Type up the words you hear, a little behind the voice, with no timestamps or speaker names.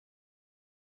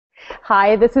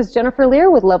Hi, this is Jennifer Lier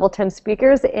with Level 10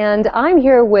 Speakers, and I'm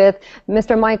here with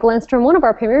Mr. Mike Lindstrom, one of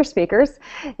our premier speakers,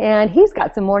 and he's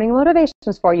got some morning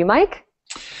motivations for you. Mike?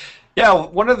 Yeah,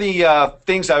 one of the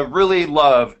things I really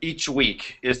love each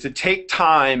week is to take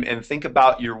time and think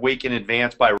about your week in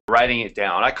advance by writing it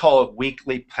down. I call it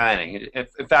weekly planning.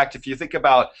 In fact, if you think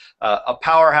about a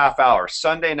power half hour,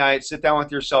 Sunday night, sit down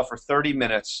with yourself for 30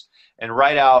 minutes and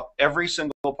write out every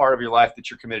single part of your life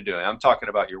that you're committed to doing. I'm talking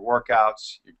about your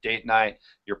workouts, your date night,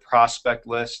 your prospect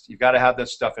list. You've got to have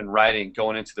this stuff in writing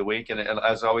going into the week. And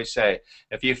as I always say,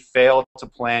 if you fail to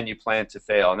plan, you plan to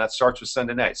fail. And that starts with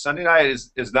Sunday night. Sunday night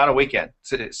is not a weekend.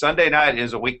 Sunday night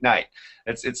is a weeknight.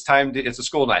 It's a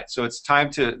school night. So it's time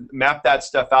to map that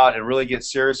stuff out and really get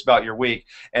serious about your week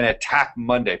and attack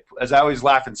Monday. As I always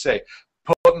laugh and say,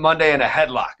 put Monday in a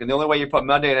headlock. And the only way you put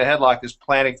Monday in a headlock is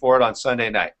planning for it on Sunday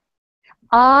night.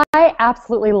 I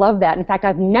absolutely love that. In fact,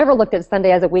 I've never looked at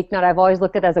Sunday as a weeknight. I've always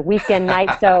looked at it as a weekend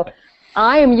night. So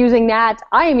I am using that.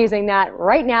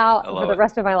 Right now for the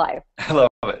rest of my life. I love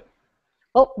it.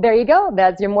 Well, there you go.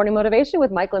 That's your morning motivation with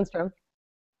Mike Lindstrom.